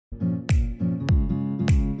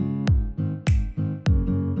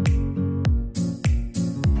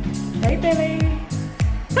Hey Billy.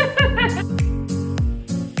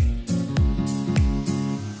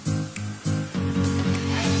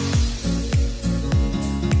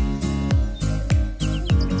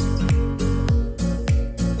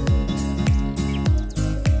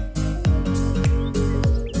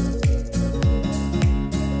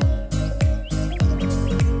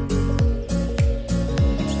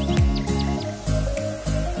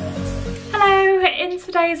 In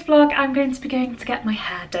today's vlog I'm going to be going to get my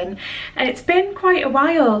hair done. It's been quite a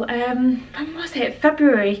while. When was it?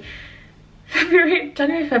 January,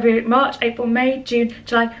 February, March, April, May, June,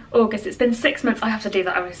 July, August. It's been 6 months. I have to do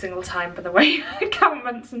that every single time, by the way. I count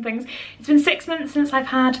months and things. It's been 6 months since I've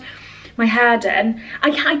had my hair done.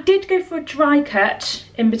 I did go for a dry cut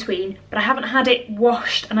in between, but I haven't had it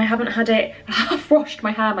washed, and I have washed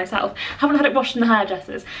my hair myself. I haven't had it washed in the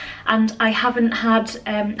hairdressers, and I haven't had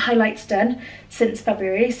highlights done since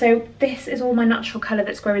February. So this is all my natural colour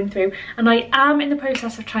that's growing through, and I am in the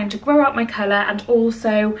process of trying to grow out my colour and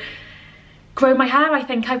also grow my hair. I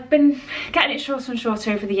think I've been getting it shorter and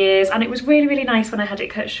shorter over the years, and it was really, really nice when I had it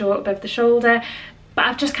cut short above the shoulder. But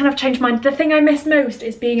I've just kind of changed my mind. The thing I miss most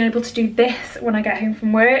is being able to do this when I get home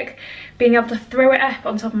from work. Being able to throw it up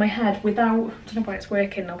on top of my head without, I don't know why it's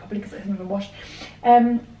working now, probably because it hasn't been washed.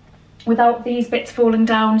 Without these bits falling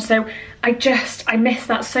down. So I miss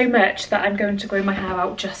that so much that I'm going to grow my hair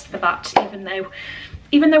out just for that,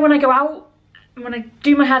 even though when I go out, when I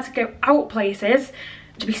do my hair to go out places,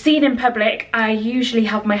 to be seen in public, I usually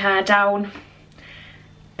have my hair down.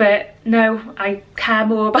 But no, I care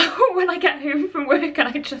more about when I get home from work, and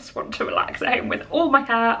I just want to relax at home with all my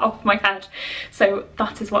hair off my head. So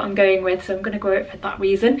that is what I'm going with. So I'm going to grow it for that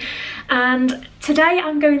reason. And today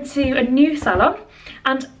I'm going to a new salon,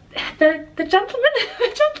 and the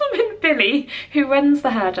gentleman Billy, who runs the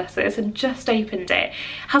hairdressers and just opened it,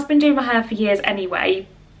 has been doing my hair for years anyway,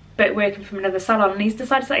 but working from another salon, and he's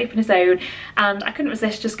decided to open his own, and I couldn't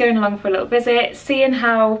resist just going along for a little visit, seeing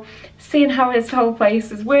how his whole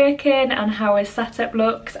place is working and how his setup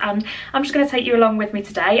looks. And I'm just going to take you along with me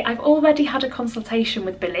today. I've already had a consultation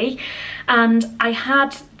with Billy, and I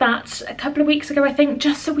had that a couple of weeks ago, I think,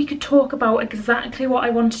 just so we could talk about exactly what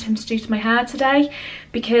I wanted him to do to my hair today,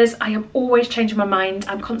 because I am always changing my mind.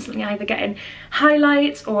 I'm constantly either getting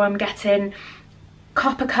highlights or I'm getting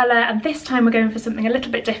copper colour, and this time we're going for something a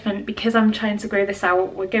little bit different because I'm trying to grow this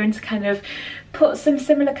out. We're going to kind of put some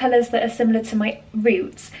similar colours that are similar to my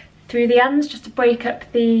roots through the ends, just to break up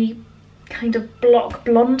the kind of block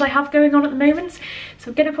blonde I have going on at the moment.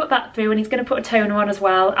 So we're going to put that through, and he's going to put a toner on as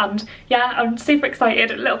well. And yeah, I'm super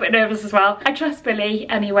excited, a little bit nervous as well. I trust Billy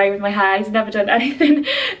anyway with my hair. He's never done anything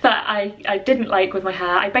that I didn't like with my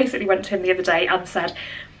hair. I basically went to him the other day and said,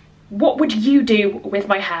 what would you do with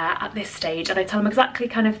my hair at this stage? And I tell him exactly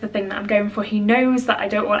kind of the thing that I'm going for. He knows that I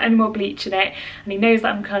don't want any more bleach in it, and he knows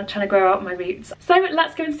that I'm kind of trying to grow out my roots. So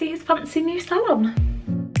let's go and see his fancy new salon.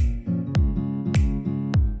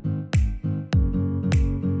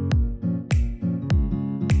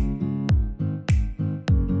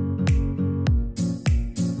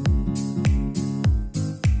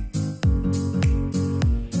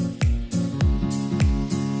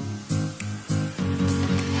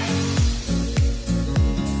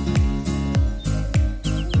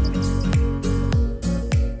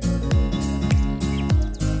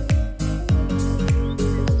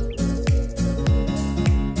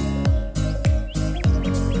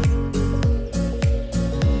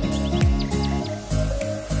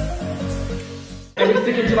 Are we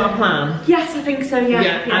sticking to our plan? Yes, I think so, yeah.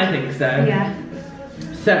 Yeah, I think so. Yeah.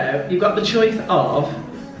 So, you've got the choice of...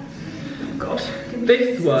 God.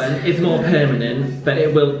 This one is more permanent, but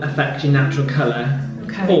it will affect your natural colour.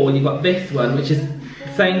 Okay. Or you've got this one, which is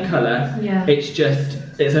the same colour, yeah.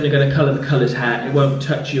 It's only going to colour the coloured hair, it won't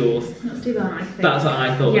touch yours. Let's do that, I think. That's what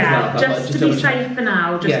I thought yeah, as well. just to be safe for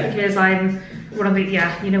now, just because I'm...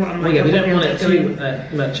 yeah, you know what I'm like. Well, yeah, we don't want it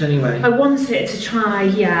too much anyway. I want it to try,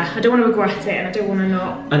 yeah. I don't want to regret it, and I don't want to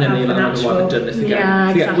not. I know, you're like, I don't want to have done this again. Yeah,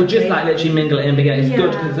 so, exactly. We'll just like literally mingle it in again. It's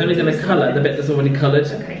good because it's only going to colour the bit that's already coloured.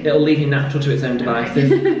 Okay. It'll leave you natural to its own devices.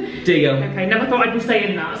 Deal. Okay, never thought I'd be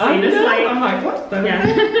saying that. I know, I'm like, what the? Yeah.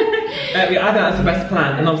 I think that's the best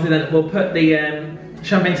plan, and obviously then we'll put the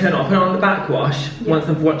champagne toner on, put it on the backwash. Once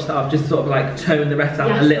I've washed that off, just sort of like tone the rest out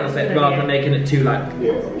a little bit rather than making it too like.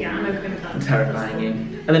 Yeah, I'm okay with that. Terrifying you.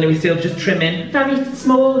 And then are we still just trimming? Very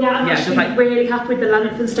small, yeah. I'm actually like, really happy with the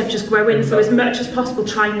length and stuff just growing. So as much as possible,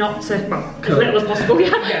 try not to. Well, as little as possible.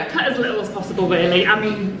 Yeah. Cut as little as possible, really. I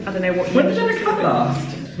mean, I don't know what you. When did the cut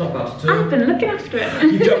last? It's not last too. I've been looking after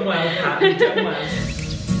it. You've done well, Pat. You've done well.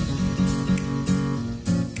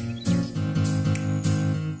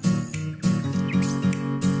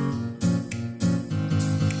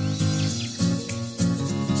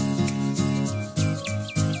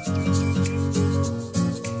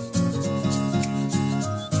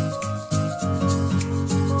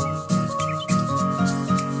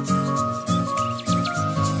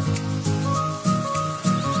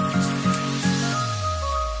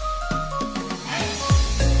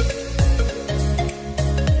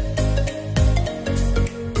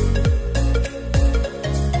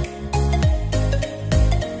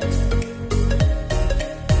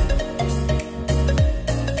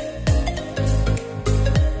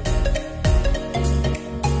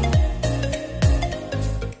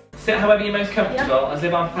 Sit however you're most comfortable, as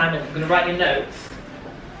if I'm planning. I'm going to write your notes.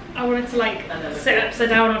 I wanted to like sit upside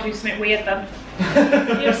down or do something weird then.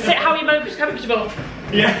 You just sit how you're most comfortable.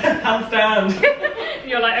 Yeah, hands down.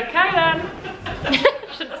 You're like, okay then.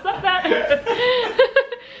 Shouldn't have said that.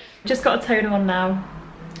 Just got a toner on now.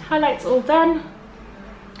 Highlights all done.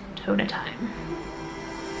 Toner time.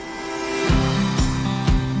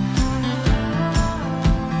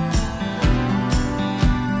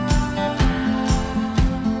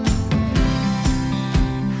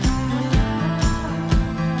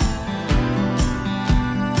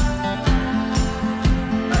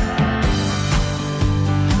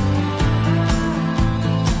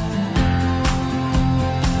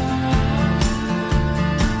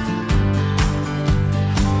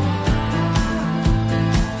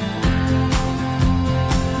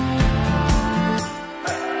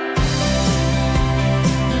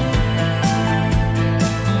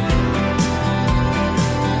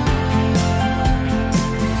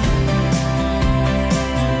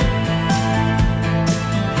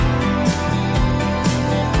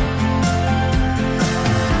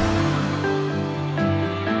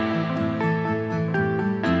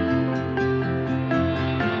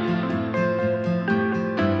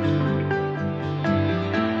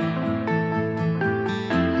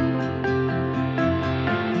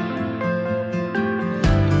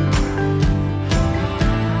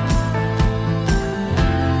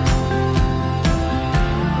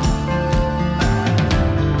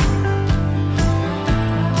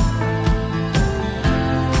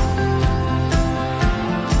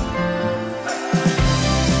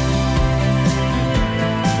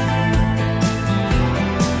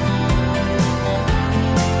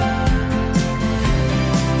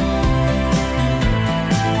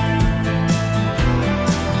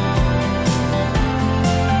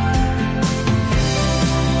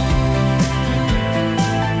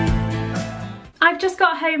 Just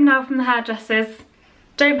got home now from the hairdressers.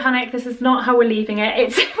 Don't panic, this is not how we're leaving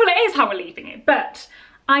it. Well, it is how we're leaving it, but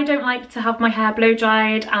I don't like to have my hair blow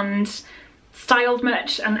dried and styled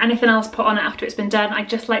much and anything else put on it after it's been done. I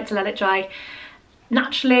just like to let it dry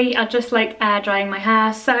naturally. I just like air drying my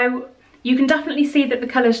hair. So you can definitely see that the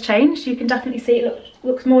colour's changed. You can definitely see it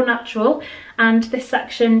looks more natural, and this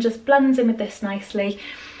section just blends in with this nicely.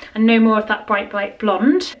 And no more of that bright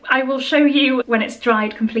blonde. I will show you when it's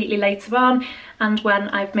dried completely later on, and when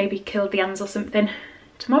I've maybe killed the ends or something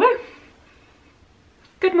tomorrow.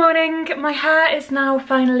 Good morning, my hair is now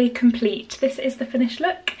finally complete. This is the finished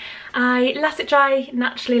look. I let it dry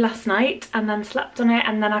naturally last night and then slept on it,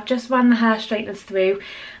 and then I've just ran the hair straighteners through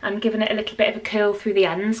and given it a little bit of a curl through the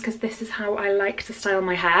ends, because this is how I like to style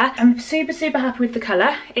my hair. I'm super happy with the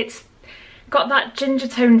colour. It's got that ginger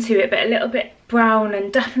tone to it, but a little bit brown,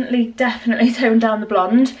 and definitely toned down the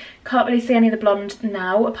blonde. Can't really see any of the blonde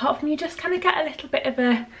now, apart from you just kind of get a little bit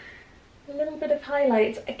of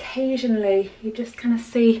highlights occasionally. You just kind of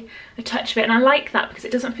see a touch of it, and I like that because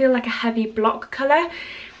it doesn't feel like a heavy block colour,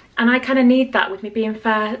 and I kind of need that with me being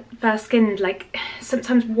fair skinned. Like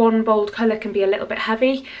sometimes one bold colour can be a little bit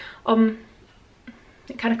heavy.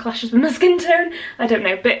 It kind of clashes with my skin tone, I don't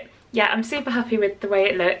know, but yeah, I'm super happy with the way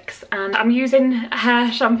it looks, and I'm using hair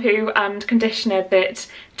shampoo and conditioner that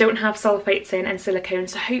don't have sulfates in and silicone,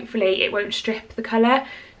 so hopefully it won't strip the colour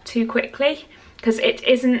too quickly, because it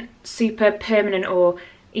isn't super permanent or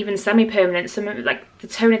even semi-permanent. Some of like the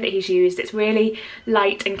toner that he's used, it's really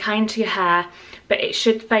light and kind to your hair, but it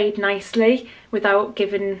should fade nicely without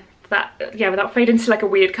giving that, without fading to like a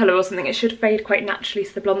weird colour or something. It should fade quite naturally,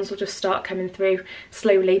 so the blondes will just start coming through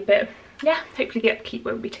slowly, but yeah, hopefully the upkeep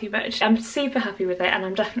won't be too much. I'm super happy with it, and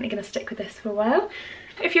I'm definitely going to stick with this for a while.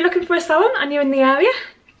 If you're looking for a salon and you're in the area,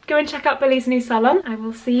 go and check out Billy's new salon. I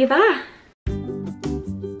will see you there.